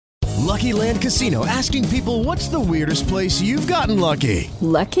Lucky Land Casino, asking people, what's the weirdest place you've gotten lucky?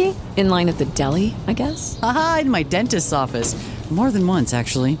 Lucky? In line at the deli, I guess? Aha, in my dentist's office. More than once,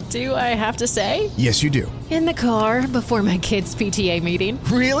 actually. Do I have to say? Yes, you do. In the car before my kids' PTA meeting.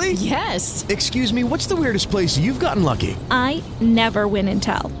 Really? Yes. Excuse me, what's the weirdest place you've gotten lucky? I never win and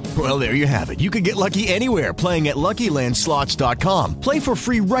tell. Well, there you have it. You can get lucky anywhere, playing at LuckyLandSlots.com. Play for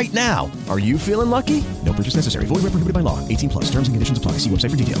free right now. Are you feeling lucky? No purchase necessary. Void where prohibited by law. 18+. Terms and conditions apply. See website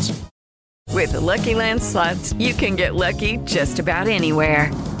for details. With the Lucky Land Slots, you can get lucky just about anywhere.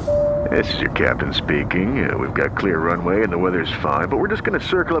 This is your captain speaking. We've got clear runway and the weather's fine, but we're just going to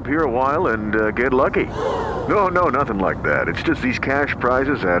circle up here a while and get lucky. No, nothing like that. It's just these cash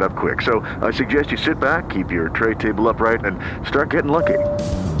prizes add up quick. So I suggest you sit back, keep your tray table upright, and start getting lucky.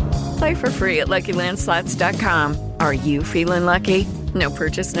 Play for free at LuckyLandSlots.com. Are you feeling lucky? No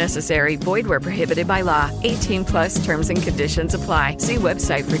purchase necessary. Void where prohibited by law. 18+ terms and conditions apply. See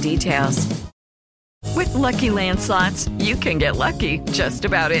website for details. With Lucky Land Slots, you can get lucky just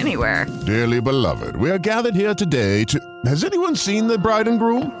about anywhere. Dearly beloved, we are gathered here today to... Has anyone seen the bride and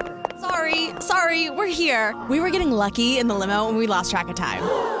groom? Sorry, we're here. We were getting lucky in the limo and we lost track of time.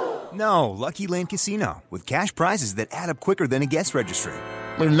 No, Lucky Land Casino, with cash prizes that add up quicker than a guest registry.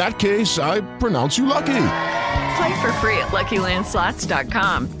 In that case, I pronounce you lucky. Play for free at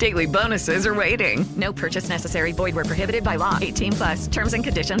LuckyLandSlots.com. Daily bonuses are waiting. No purchase necessary. Void where prohibited by law. 18+. Terms and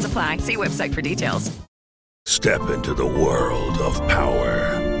conditions apply. See website for details. Step into the world of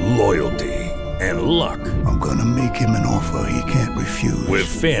power, loyalty, and luck. I'm gonna make him an offer he can't refuse. With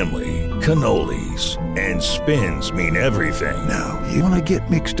family, cannolis, and spins mean everything. Now, you wanna get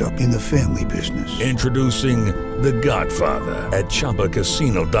mixed up in the family business. Introducing The Godfather at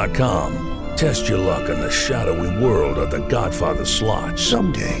ChumbaCasino.com. Test your luck in the shadowy world of The Godfather slot.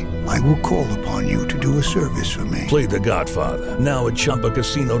 Someday, I will call upon you to do a service for me. Play The Godfather, now at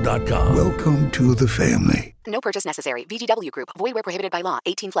ChumbaCasino.com. Welcome to the family. No purchase necessary. VGW Group. Void where prohibited by law.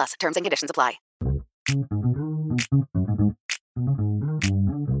 18+. Terms and conditions apply.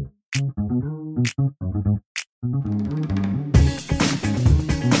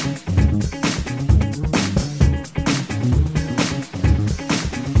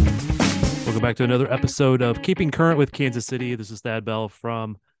 Welcome back to another episode of Keeping Current with Kansas City. This is Thad Bell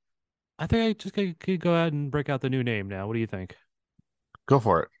from... I think I just could go ahead and break out the new name now. What do you think? Go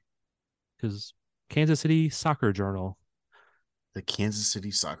for it. Because Kansas City Soccer Journal. The Kansas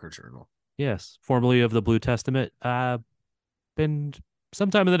City Soccer Journal. Yes, formerly of the Blue Testament. Been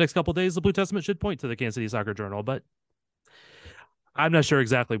sometime in the next couple of days, the Blue Testament should point to the Kansas City Soccer Journal, but I'm not sure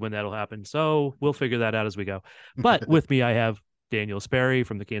exactly when that'll happen. So we'll figure that out as we go. But with me, I have Daniel Sperry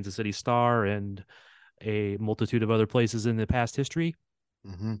from the Kansas City Star and a multitude of other places in the past history.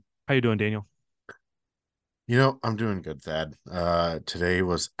 Mm-hmm. How you doing, Daniel? You know, I'm doing good, Thad. Today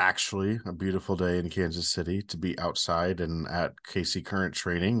was actually a beautiful day in Kansas City to be outside and at KC Current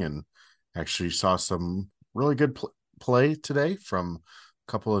training, and actually saw some really good play today from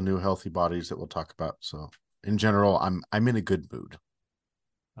a couple of new healthy bodies that we'll talk about. So in general, I'm in a good mood.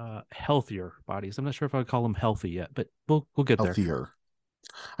 Healthier bodies. I'm not sure if I would call them healthy yet, but we'll get healthier.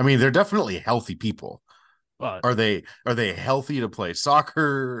 I mean, they're definitely healthy people. Are they healthy to play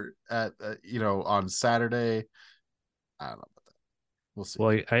soccer at on Saturday? I don't know about that. We'll see.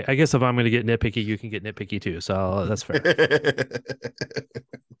 Well, I guess if I'm going to get nitpicky, you can get nitpicky too. So that's fair.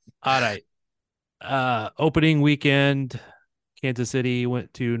 All right. Opening weekend, Kansas City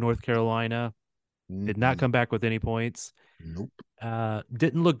went to North Carolina. Did not come back with any points. Nope.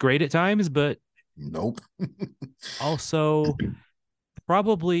 Didn't look great at times, but nope. Also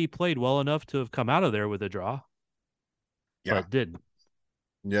probably played well enough to have come out of there with a draw. Yeah. But didn't.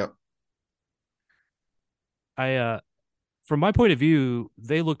 Yep. From my point of view,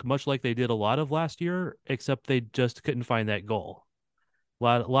 they looked much like they did a lot of last year, except they just couldn't find that goal.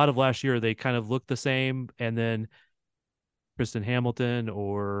 A lot of last year, they kind of looked the same, and then Kristen Hamilton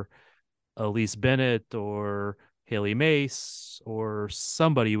or Elise Bennett or Haley Mace or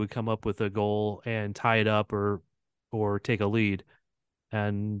somebody would come up with a goal and tie it up or take a lead.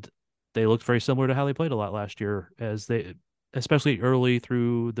 And they looked very similar to how they played a lot last year, especially early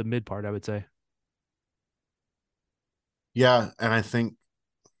through the mid part, I would say. Yeah, and I think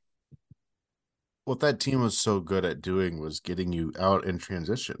what that team was so good at doing was getting you out in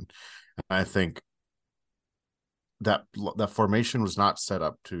transition. And I think that formation was not set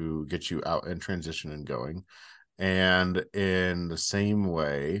up to get you out in transition and going. And in the same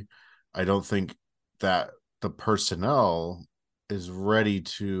way, I don't think that the personnel is ready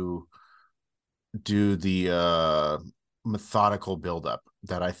to do the methodical buildup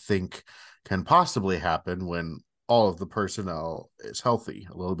that I think can possibly happen when all of the personnel is healthy,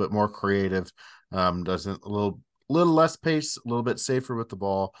 a little bit more creative, doesn't a little less pace, a little bit safer with the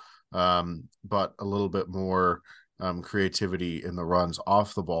ball, but a little bit more creativity in the runs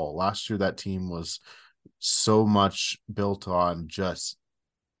off the ball. Last year, that team was so much built on just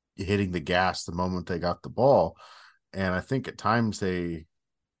hitting the gas the moment they got the ball. And I think at times they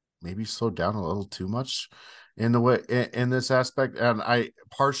maybe slowed down a little too much in the way in this aspect. And I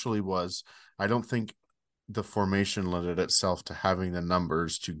don't think the formation lended itself to having the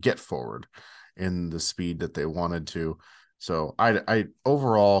numbers to get forward in the speed that they wanted to. So I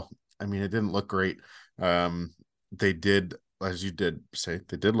overall, I mean, it didn't look great. They did, as you did say,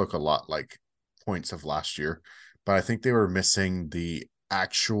 they did look a lot like points of last year, but I think they were missing the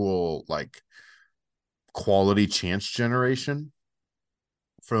actual like quality chance generation.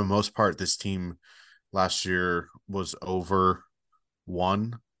 For the most part, this team last year was over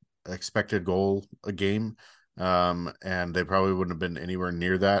one expected goal a game, and they probably wouldn't have been anywhere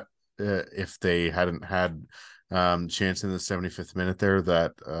near that if they hadn't had chance in the 75th minute there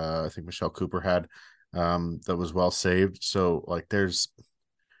that I think Michelle Cooper had that was well saved. So like there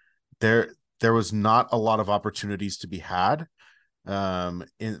was not a lot of opportunities to be had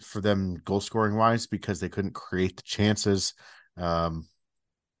for them goal scoring wise because they couldn't create the chances. And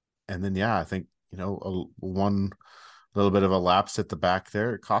then I think one little bit of a lapse at the back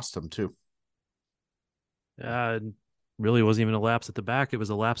there, it cost them too. Really wasn't even a lapse at the back. It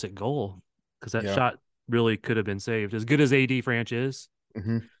was a lapse at goal because that shot really could have been saved. As good as AD Franch is,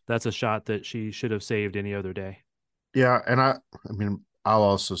 that's a shot that she should have saved any other day. Yeah, and I mean, I'll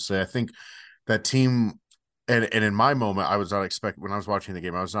also say I think that team, and in my moment, I was not expecting when I was watching the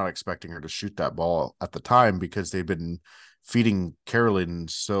game, I was not expecting her to shoot that ball at the time because they've been feeding Caroline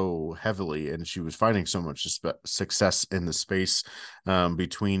so heavily, and she was finding so much success in the space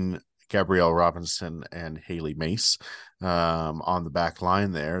between Gabrielle Robinson and Haley Mace on the back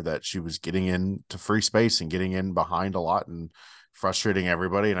line there, that she was getting into free space and getting in behind a lot and frustrating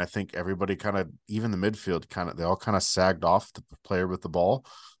everybody. And I think everybody kind of, even the midfield, they all kind of sagged off the player with the ball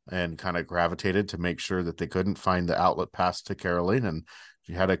and kind of gravitated to make sure that they couldn't find the outlet pass to Caroline. And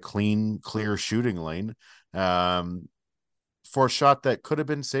she had a clear shooting lane for a shot that could have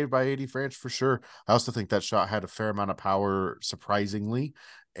been saved by AD Franch for sure. I also think that shot had a fair amount of power, surprisingly,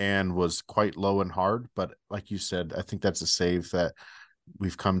 and was quite low and hard. But like you said, I think that's a save that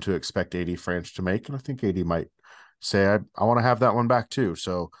we've come to expect AD Franch to make. And I think AD might say, I want to have that one back too.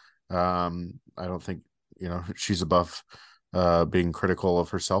 So I don't think, she's above being critical of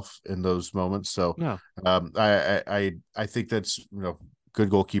herself in those moments. So no. I think that's, good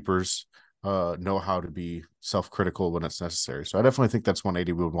goalkeepers know how to be self-critical when it's necessary. So I definitely think that's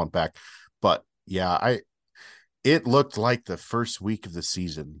 180 we would want back. But yeah, it looked like the first week of the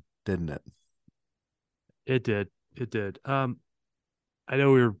season, didn't it? It did. I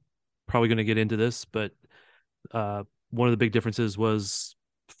know we were probably going to get into this, but one of the big differences was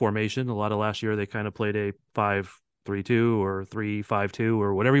formation. A lot of last year, they kind of played a 5-3-2 or 3-5-2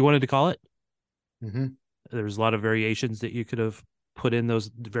 or whatever you wanted to call it. There's a lot of variations that you could have put in those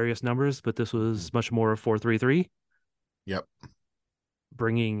various numbers, but this was much more 4-3-3. Yep.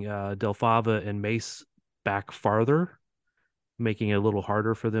 Bringing Del Fava and Mace back farther, making it a little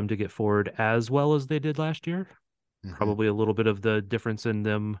harder for them to get forward as well as they did last year. Probably a little bit of the difference in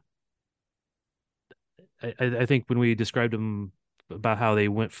them. I think when we described them about how they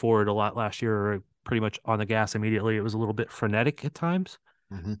went forward a lot last year, pretty much on the gas immediately, it was a little bit frenetic at times.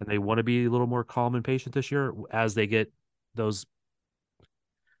 And they want to be a little more calm and patient this year as they get those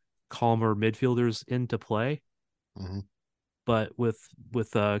calmer midfielders into play. But with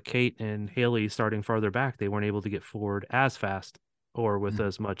Kate and Haley starting farther back, they weren't able to get forward as fast or with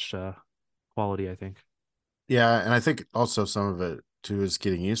as much quality, I think. Yeah, and I think also some of it too is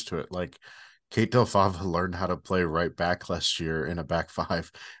getting used to it. Like Kate Del Fava learned how to play right back last year in a back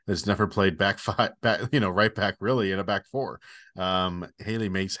five. Has never played back five, right back really in a back four. Haley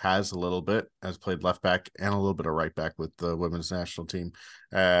Mace has a little bit, has played left back and a little bit of right back with the women's national team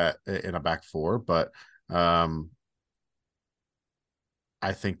in a back four. But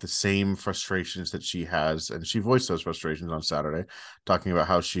I think the same frustrations that she has, and she voiced those frustrations on Saturday, talking about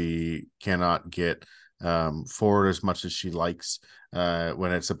how she cannot get forward as much as she likes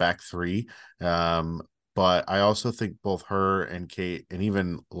when it's a back three. But I also think both her and Kate and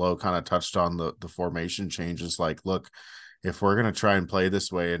even Lo kind of touched on the formation changes. Like, look, if we're going to try and play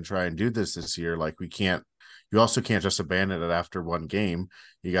this way and try and do this year, like you also can't just abandon it after one game.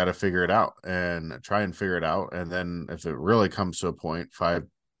 You got to figure it out and try and figure it out. And then if it really comes to a point,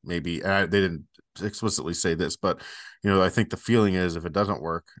 maybe, they didn't explicitly say this, but I think the feeling is if it doesn't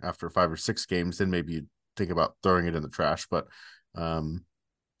work after 5 or 6 games, then maybe you think about throwing it in the trash. But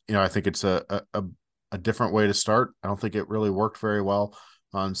I think it's a different way to start. I don't think it really worked very well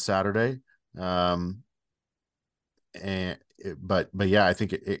on Saturday. But yeah, I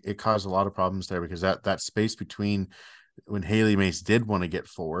think it caused a lot of problems there, because that space between when Haley Mace did want to get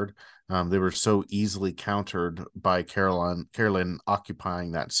forward, they were so easily countered by Carolyn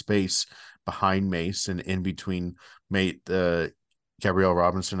occupying that space behind Mace and in between Gabrielle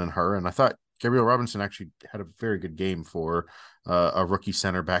Robinson and her. And I thought Gabrielle Robinson actually had a very good game for a rookie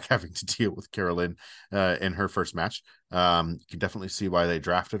center back having to deal with Carolyn in her first match. You can definitely see why they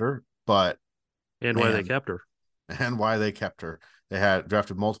drafted her, why they kept her. And why they kept her. They had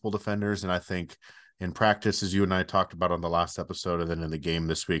drafted multiple defenders, and I think in practice, as you and I talked about on the last episode, and then in the game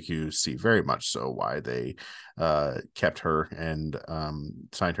this week, you see very much so why they kept her and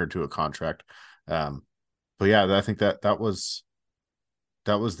signed her to a contract. But yeah, I think that was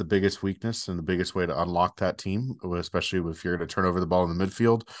the biggest weakness and the biggest way to unlock that team, especially if you're going to turn over the ball in the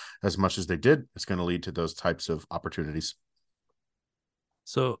midfield as much as they did. It's going to lead to those types of opportunities.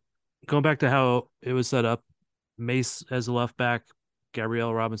 So going back to how it was set up, Mace as a left back,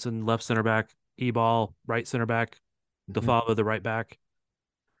 Gabrielle Robinson left center back, Ebal right center back, DeFava the right back,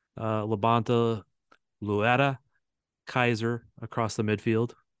 Labonta, Luetta, Kaiser across the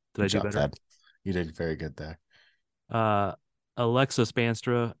midfield. Did I do better? Ted. You did very good there. Alexa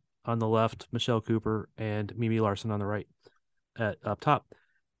Spanstra on the left, Michelle Cooper, and Mimi Larson on the right up top.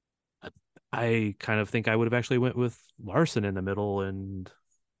 I kind of think I would have actually went with Larson in the middle and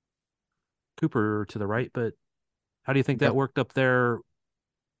Cooper to the right, but how do you think that worked up there?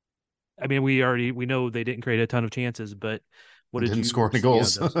 I mean, we know they didn't create a ton of chances, but what didn't score any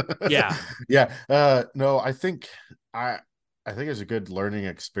goals? Yeah. No, I think it's a good learning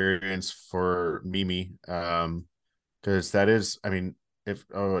experience for Mimi, because that is, I mean, they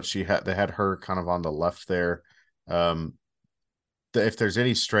had her kind of on the left there. If there's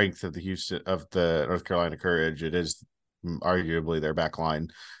any strength of the North Carolina Courage, it is arguably their back line.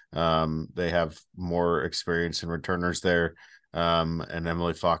 They have more experience in returners there. And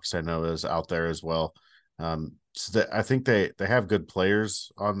Emily Fox, I know, is out there as well. So I think they have good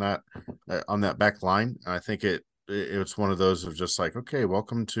players on that back line. I think it's one of those of just like, okay,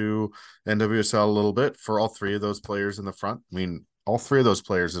 welcome to NWSL a little bit for all three of those players in the front. I mean, all three of those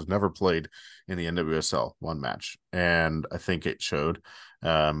players have never played in the NWSL one match, and I think it showed.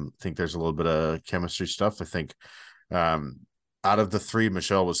 I think there's a little bit of chemistry stuff. I think out of the three,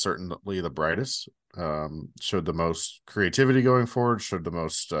 Michelle was certainly the brightest. Showed the most creativity going forward, showed the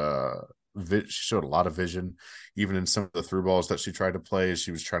most she showed a lot of vision, even in some of the through balls that she tried to play.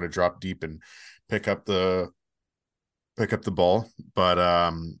 She was trying to drop deep and pick up the ball. But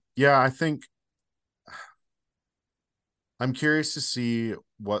yeah, I think I'm curious to see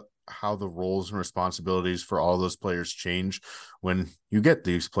how the roles and responsibilities for all those players change when you get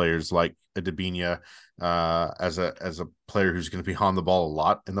these players like Adebina as a player who's going to be on the ball a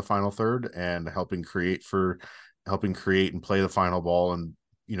lot in the final third and helping create and play the final ball and,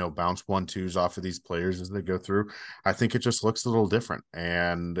 bounce 1-2s off of these players as they go through. I think it just looks a little different,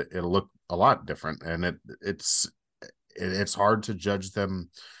 and it'll look a lot different. And it's hard to judge them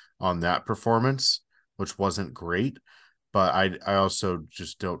on that performance, which wasn't great. But I also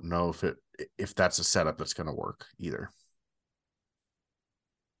just don't know if that's a setup that's going to work either.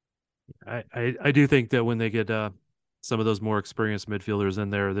 I do think that when they get some of those more experienced midfielders in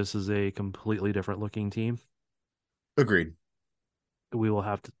there, this is a completely different looking team. Agreed. We'll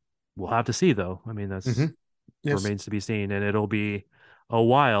have to see, though. I mean, that's remains to be seen, and it'll be a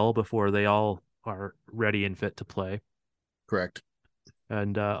while before they all are ready and fit to play. Correct.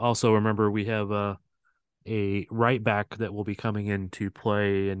 And also remember, we have a right back that will be coming into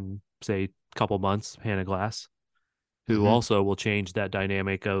play in, say, a couple months, Hannah Glass, who also will change that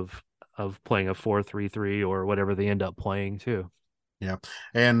dynamic of playing a 4-3-3 or whatever they end up playing too. Yeah.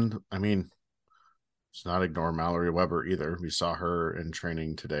 And I mean, let's not ignore Mallory Weber either. We saw her in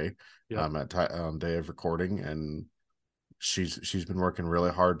training today at day of recording, and she's been working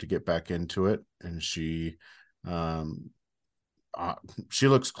really hard to get back into it. And she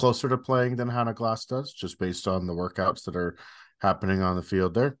looks closer to playing than Hannah Glass does, just based on the workouts that are happening on the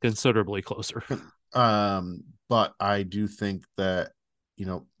field there. Considerably closer. But I do think that,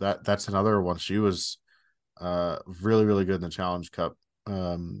 that's another one. She was really, really good in the Challenge Cup.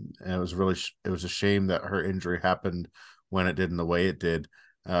 And it was a shame that her injury happened when it did in the way it did.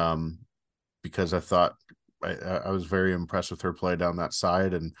 Because I thought I was very impressed with her play down that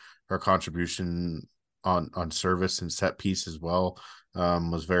side, and her contribution on service and set piece as well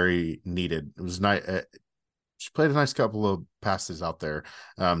was very needed. It was nice. She played a nice couple of passes out there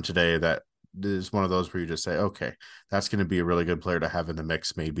today that is one of those where you just say, okay, that's going to be a really good player to have in the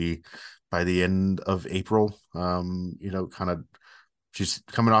mix maybe by the end of April. Kind of, she's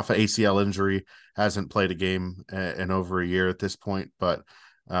coming off an ACL injury, hasn't played a game in over a year at this point, but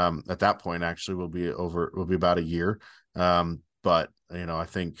at that point actually will be about a year. But I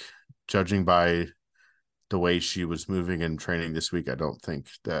think judging by the way she was moving and training this week, I don't think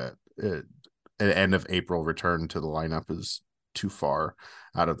that an end of April return to the lineup is too far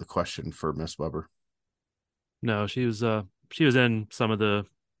out of the question for Miss Weber. No, she was in some of the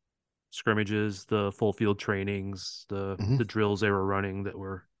scrimmages, the full field trainings, the drills they were running that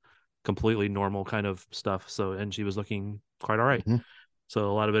were completely normal kind of stuff. So, and she was looking quite all right. So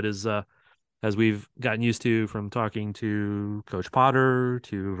a lot of it is as we've gotten used to from talking to Coach Potter,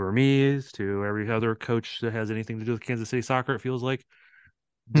 to Vermees, to every other coach that has anything to do with Kansas City soccer, it feels like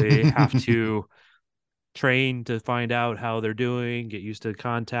they have to train to find out how they're doing, get used to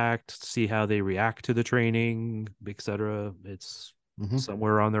contact, see how they react to the training, etc. It's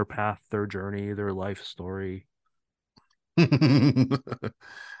somewhere on their path, their journey, their life story. Are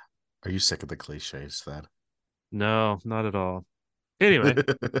you sick of the cliches, Thad? No, not at all. Anyway,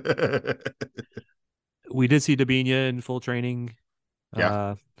 we did see Debinha in full training.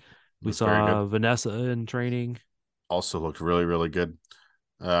 Yeah. We saw Vanessa in training. Also looked really, really good.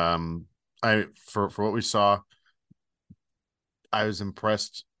 For what we saw, I was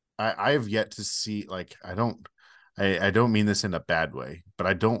impressed. I have yet to see, like, I don't mean this in a bad way, but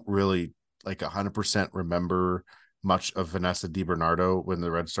I don't really 100% remember much of Vanessa DiBernardo when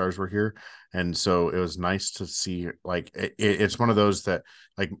the Red Stars were here. And so it was nice to see, it's one of those that,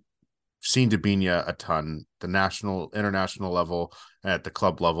 seen Debinha a ton, the international level, at the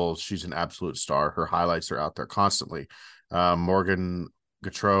club level, she's an absolute star. Her highlights are out there constantly. Morgan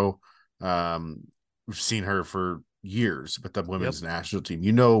Gautreau, we've seen her for years with the women's national team.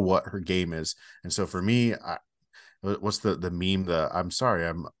 You know what her game is. And so for me, what's the meme? I'm sorry,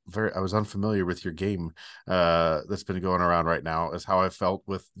 I was unfamiliar with your game that's been going around right now, is how I felt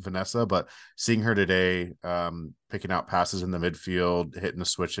with Vanessa. But seeing her today, picking out passes in the midfield, hitting the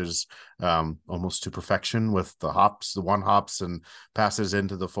switches almost to perfection with the one hops and passes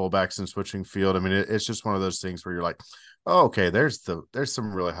into the fullbacks and switching field. I mean, it's just one of those things where you're like, oh, okay, there's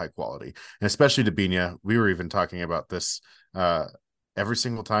some really high quality. And especially Debinha, we were even talking about this, every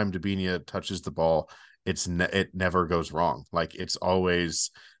single time Debinha touches the ball, it never goes wrong. Like, it's always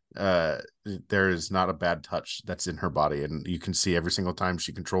there is not a bad touch that's in her body, and you can see every single time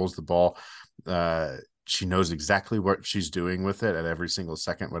she controls the ball, she knows exactly what she's doing with it at every single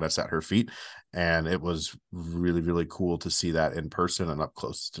second when it's at her feet. And it was really, really cool to see that in person and up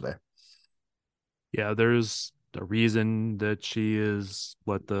close today. There's a reason that she is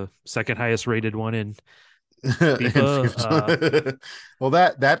the second highest rated one in FIFA. Well,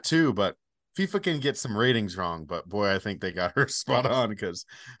 that too, but FIFA can get some ratings wrong, but boy, I think they got her spot on, because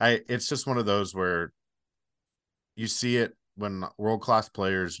it's just one of those where you see it when world-class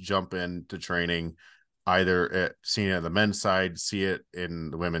players jump into training, either seeing it on the men's side, see it in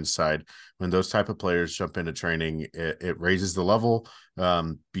the women's side. When those type of players jump into training, it raises the level,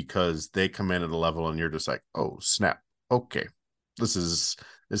 because they come in at a level and you're just like, oh snap, okay, this is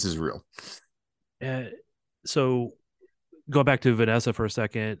real. So go back to Vanessa for a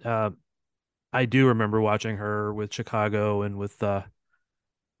second. I do remember watching her with Chicago and with oh,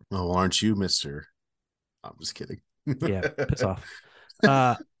 aren't you, Mr. I'm just kidding. Yeah, piss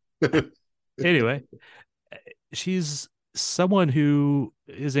off. Anyway, she's someone who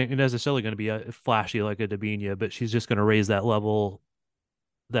isn't necessarily going to be flashy like a Debinha, but she's just going to raise that level,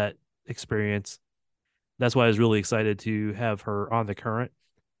 that experience. That's why I was really excited to have her on the Current,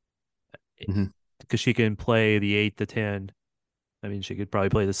 because she can play the 8, the 10. I mean, she could probably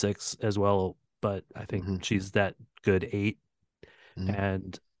play the 6 as well, but I think she's that good 8.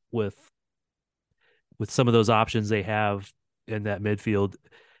 And with some of those options they have in that midfield,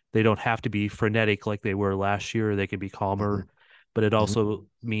 they don't have to be frenetic like they were last year. They can be calmer, but it also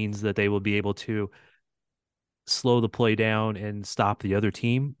means that they will be able to slow the play down and stop the other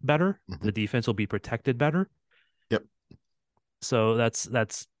team better. The defense will be protected better. Yep. So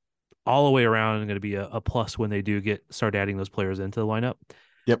that's all the way around going to be a plus when they do start adding those players into the lineup.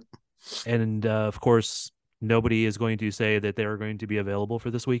 Yep. And of course, nobody is going to say that they're going to be available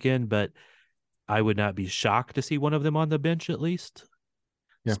for this weekend, but I would not be shocked to see one of them on the bench at least.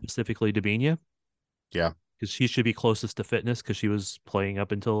 Yeah. Specifically Debinha. Yeah. Because she should be closest to fitness, because she was playing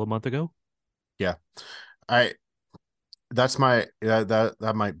up until a month ago. Yeah. That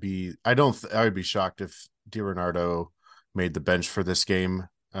might be, I would be shocked if DiBernardo made the bench for this game.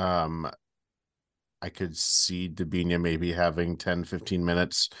 I could see Debinha maybe having 10, 15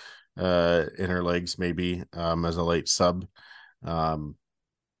 minutes in her legs, maybe as a late sub.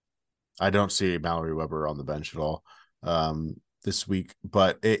 I don't see Mallory Weber on the bench at all this week,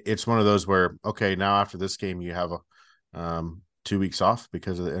 but it's one of those where, okay, now after this game, you have 2 weeks off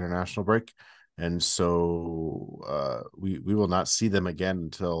because of the international break. And so we will not see them again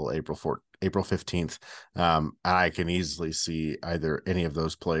until April 15th. And I can easily see either any of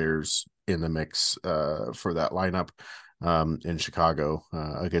those players in the mix for that lineup in Chicago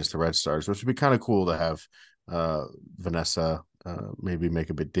against the Red Stars, which would be kind of cool to have Vanessa maybe make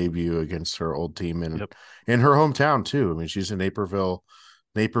a bit debut against her old team in her hometown too. I mean, she's a Naperville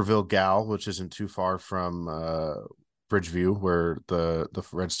gal, which isn't too far from Bridgeview, where the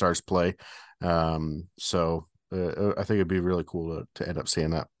Red Stars play. So I think it'd be really cool to end up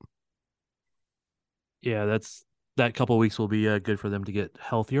seeing that. Yeah, that couple of weeks will be good for them to get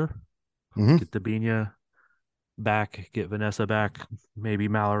healthier, get Debinha back, get Vanessa back, maybe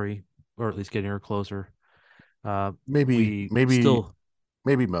Mallory, or at least getting her closer. Maybe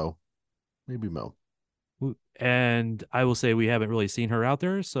Mo. And I will say we haven't really seen her out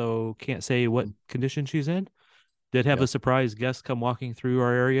there, so can't say what condition she's in. Did have a surprise guest come walking through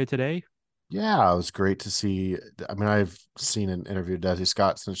our area today. Yeah, it was great to see. I mean, I've seen and interviewed Desi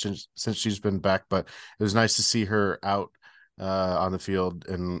Scott since she's been back, but it was nice to see her out on the field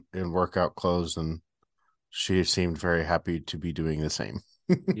in workout clothes, and she seemed very happy to be doing the same.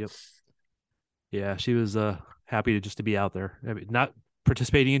 Yep. Yeah, she was happy to be out there. I mean, not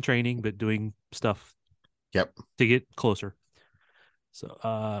participating in training, but doing stuff. Yep. To get closer. So,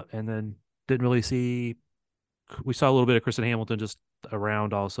 and then didn't really see. We saw a little bit of Kristen Hamilton just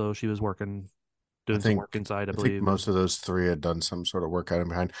around. Also, she was doing some work inside. I believe think most of those three had done some sort of workout in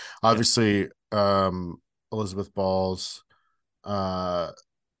behind. Obviously, Elizabeth Ball's.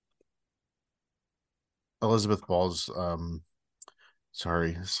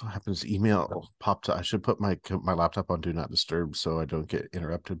 Sorry, this happens. Email popped up. I should put my laptop on Do Not Disturb so I don't get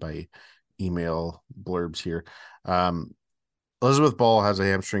interrupted by email blurbs here. Elizabeth Ball has a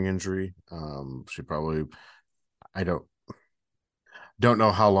hamstring injury. She probably, I don't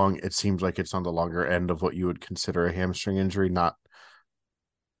know how long. It seems like it's on the longer end of what you would consider a hamstring injury, not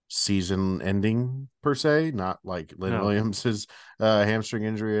season ending per se, not like Lynn Williams's hamstring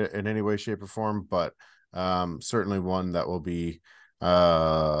injury in any way, shape, or form, but certainly one that will be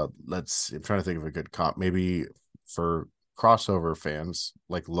I'm trying to think of a good comp, maybe for crossover fans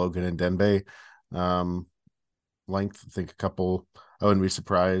like Logan and Denbei length. I think a couple. I wouldn't be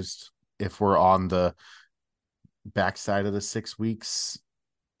surprised if we're on the backside of the 6 weeks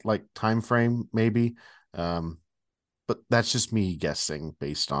like time frame, maybe. But that's just me guessing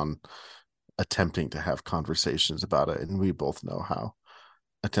based on attempting to have conversations about it, and we both know how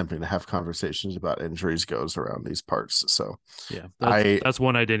attempting to have conversations about injuries goes around these parts. So yeah, that's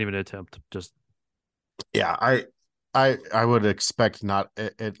one I didn't even attempt. Just I would expect not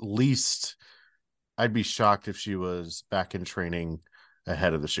at least. I'd be shocked if she was back in training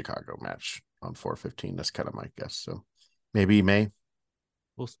ahead of the Chicago match on 4/15. That's kind of my guess. So maybe May.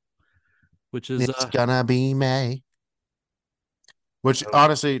 Which is it's gonna be May. Which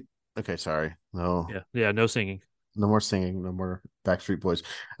honestly, okay, sorry, no, no singing. No more singing, no more Backstreet Boys.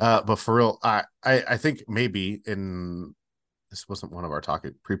 But for real, I think maybe this wasn't one of our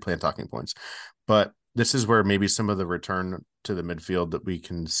pre-planned talking points, but this is where maybe some of the return to the midfield that we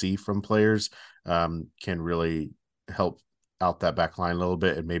can see from players can really help out that back line a little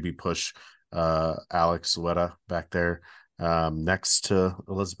bit and maybe push Alex Luetta back there next to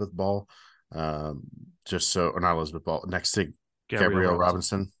Elizabeth Ball. Or not Elizabeth Ball, next to Gabrielle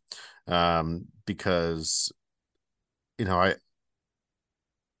Robinson. Because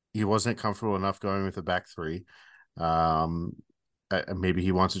he wasn't comfortable enough going with the back three. Maybe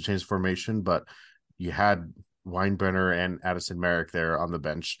he wants to change formation, but you had Weinbrenner and Addison Merrick there on the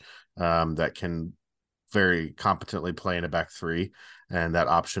bench that can very competently play in a back three, and that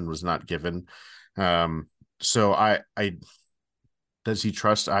option was not given. So does he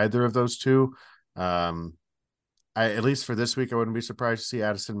trust either of those two? At least for this week, I wouldn't be surprised to see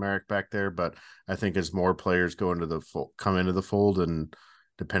Addison Merrick back there, but I think as more players come into the fold, and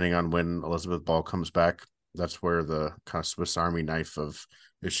depending on when Elizabeth Ball comes back, that's where the kind of Swiss Army knife of,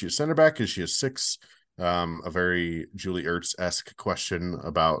 is she a center back? Is she a six? A very Julie Ertz-esque question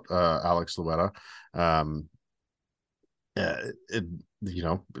about Alex Luetta.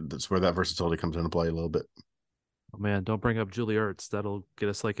 That's where that versatility comes into play a little bit. Oh man, don't bring up Julie Ertz. That'll get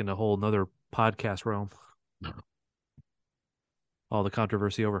us like in a whole nother podcast realm. No. All the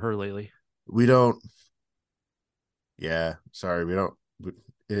controversy over her lately. We don't. Yeah, sorry, we don't.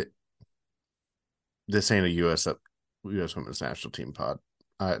 This ain't a U.S. Women's National Team pod.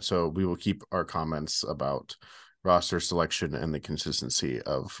 So we will keep our comments about roster selection and the consistency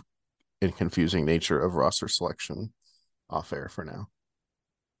of and confusing nature of roster selection off air for now.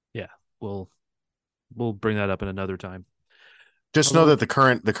 Yeah, we'll bring that up in another time. Just know that the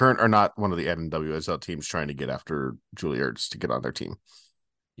current are not one of the NWSL teams trying to get after Julie Ertz to get on their team.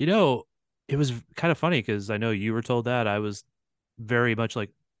 You know, it was kind of funny because I know you were told that. I was very much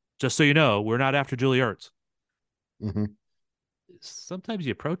like, just so you know, we're not after Julie Ertz. Mm-hmm. Sometimes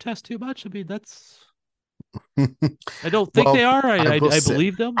you protest too much. I mean, that's. I don't think they are. I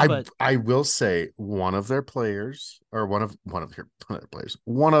believe them, but I will say one of their players, or one of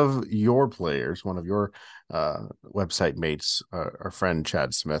your players, one of your website mates, our friend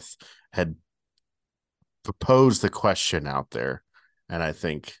Chad Smith, had proposed the question out there, and I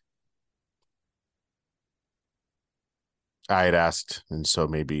think I had asked, and so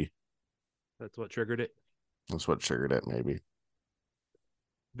maybe that's what triggered it. That's what triggered it, maybe.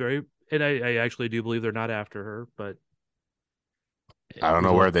 And I actually do believe they're not after her, but I don't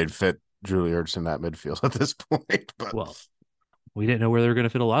know where they'd fit Julie Ertz in that midfield at this point. But well, we didn't know where they were going to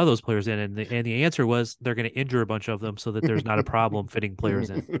fit a lot of those players in, and the answer was they're going to injure a bunch of them so that there's not a problem fitting players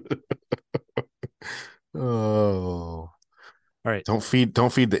in. Oh, all right. Don't feed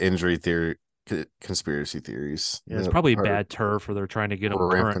the injury theory conspiracy theories. Yeah, it's probably bad turf, or they're trying to get them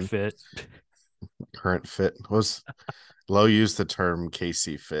current fit. Current fit was Lowe used the term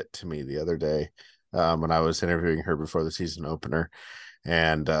KC fit to me the other day when I was interviewing her before the season opener,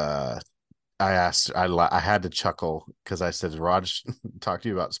 and I had to chuckle because I said, Raj talk to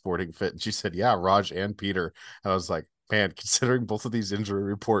you about sporting fit, and she said, yeah, Raj and Peter. And I was like, man, considering both of these injury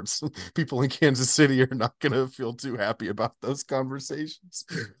reports, people in Kansas City are not going to feel too happy about those conversations,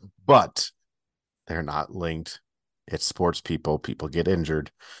 but they're not linked. It's sports people get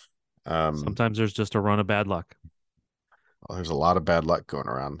injured. Sometimes there's just a run of bad luck. Well, there's a lot of bad luck going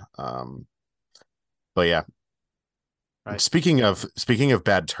around. But yeah. Right. Speaking of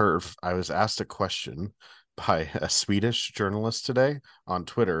bad turf, I was asked a question by a Swedish journalist today on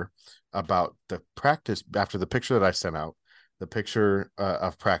Twitter about the practice after the picture that I sent out, the picture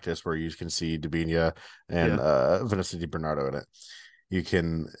of practice where you can see Dabinia and Vanessa DiBernardo in it. You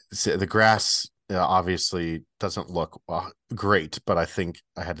can see the grass obviously doesn't look great, but I think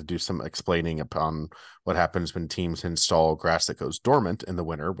I had to do some explaining upon what happens when teams install grass that goes dormant in the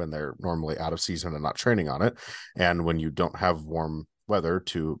winter when they're normally out of season and not training on it. And when you don't have warm weather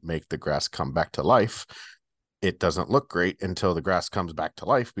to make the grass come back to life, it doesn't look great until the grass comes back to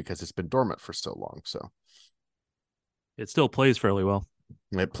life because it's been dormant for so long. So it still plays fairly well.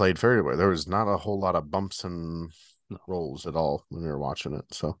 It played fairly well. There was not a whole lot of bumps and rolls at all when we were watching it.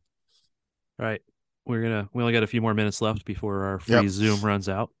 So all right, we only got a few more minutes left before our free Zoom runs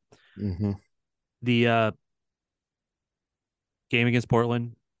out. Mm-hmm. The game against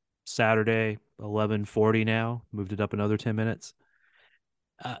Portland, Saturday, 11:40 now, moved it up another 10 minutes.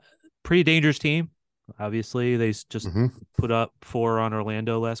 Pretty dangerous team. Obviously, they just put up 4 on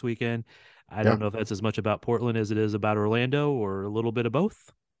Orlando last weekend. I don't know if that's as much about Portland as it is about Orlando, or a little bit of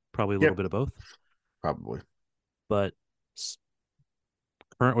both. Probably a little bit of both. Probably. But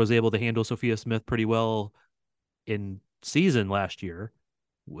Current was able to handle Sophia Smith pretty well in season last year.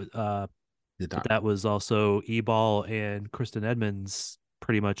 But that was also E-Ball and Kristen Edmonds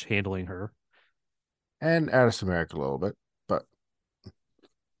pretty much handling her. And Addison Merrick a little bit, but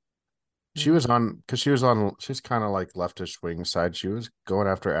she's kind of like leftish wing side. She was going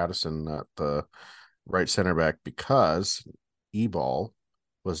after Addison at the right center back because E-Ball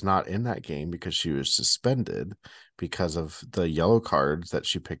was not in that game because she was suspended because of the yellow cards that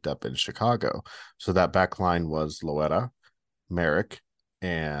she picked up in Chicago. So that back line was Loetta, Merrick,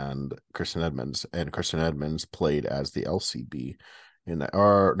 and Kristen Edmonds. And Kristen Edmonds played as the LCB in that,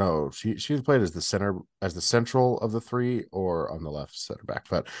 or no, she played as the central of the three, or on the left center back.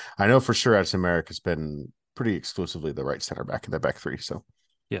 But I know for sure Addison Merrick has been pretty exclusively the right center back in the back three. So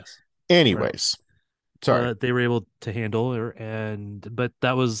yes. Anyways. Right. Sorry. They were able to handle her, but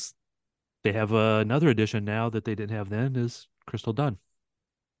that was, they have another addition now that they didn't have then, is Crystal Dunn.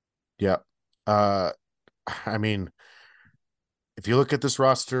 Yeah. I mean, if you look at this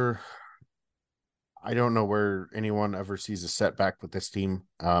roster, I don't know where anyone ever sees a setback with this team,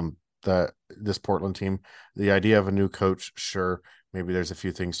 this Portland team. The idea of a new coach, sure, maybe there's a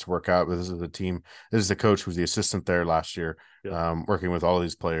few things to work out, but this is a team. This is the coach who was the assistant there last year, working with all of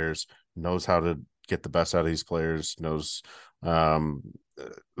these players, knows how to get the best out of these players, knows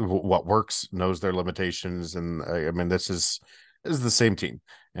what works, knows their limitations. And I mean, this is the same team,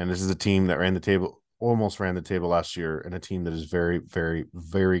 and this is a team that almost ran the table last year, and a team that is very, very,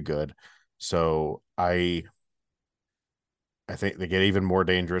 very good. So I I think they get even more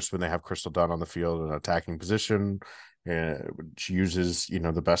dangerous when they have Crystal Dunn on the field in an attacking position, she uses,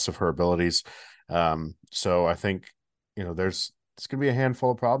 the best of her abilities. So I think, it's going to be a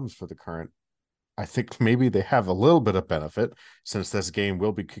handful of problems for the Current. I think maybe they have a little bit of benefit since this game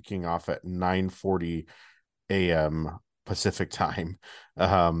will be kicking off at 9:40 a.m. Pacific time.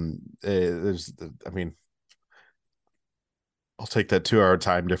 I'll take that 2-hour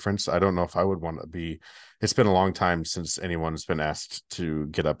time difference. I don't know if I would want to be. It's been a long time since anyone's been asked to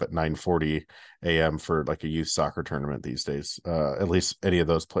get up at 9:40 a.m. for like a youth soccer tournament these days. At least any of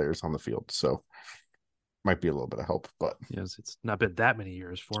those players on the field. So might be a little bit of help, but yes, it's not been that many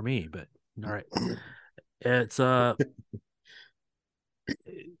years for me. But all right, it's going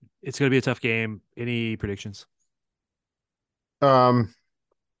to be a tough game. Any predictions? I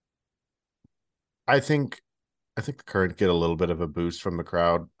think the Current get a little bit of a boost from the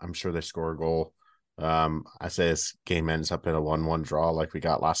crowd. I'm sure they score a goal. I say this game ends up in a 1-1 draw like we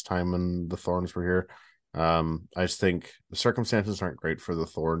got last time when the Thorns were here. I just think the circumstances aren't great for the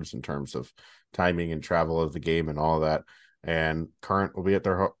Thorns in terms of timing and travel of the game and all of that. And Current will be at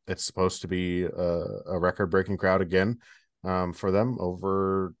their. It's supposed to be a record-breaking crowd again for them,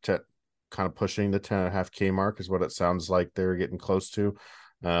 over to kind of pushing the 10.5K mark is what it sounds like they're getting close to.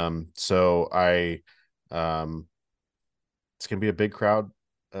 So it's going to be a big crowd.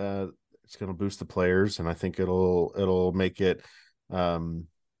 It's going to boost the players, and I think it'll make it.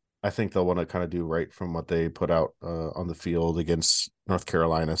 I think they'll want to kind of do right from what they put out on the field against North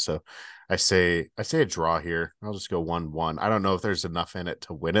Carolina. So I say a draw here. I'll just go 1-1. I don't know if there's enough in it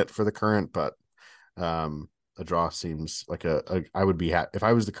to win it for the Current, but a draw seems like I would be happy if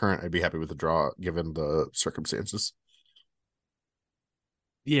I was the Current. I'd be happy with a draw given the circumstances.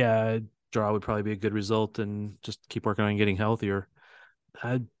 Yeah, draw would probably be a good result, and just keep working on getting healthier.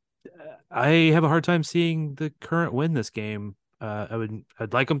 I have a hard time seeing the Current win this game.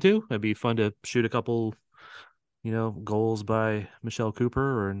 I'd like them to. It'd be fun to shoot a couple, goals by Michelle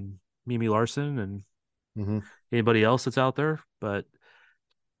Cooper and Mimi Larson and anybody else that's out there. But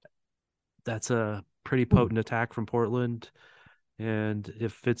that's a pretty potent attack from Portland. And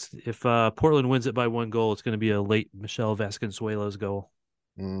if Portland wins it by 1 goal, it's going to be a late Michelle Vasconcelos goal.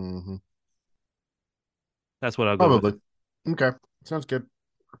 Mm-hmm. That's what I'll go with. Okay, sounds good.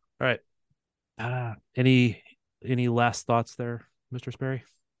 All right. Any last thoughts there, Mr. Sperry?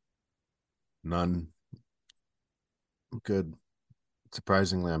 None. I'm good.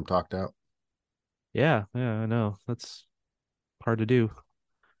 Surprisingly, I'm talked out. Yeah, I know. That's hard to do.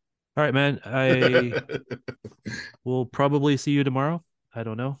 All right, man. I will probably see you tomorrow. I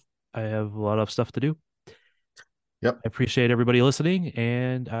don't know. I have a lot of stuff to do. Yep. I appreciate everybody listening,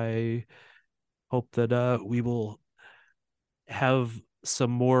 and I hope that we will have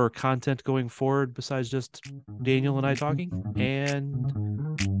some more content going forward besides just Daniel and I talking. And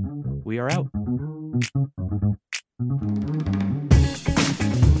we are out.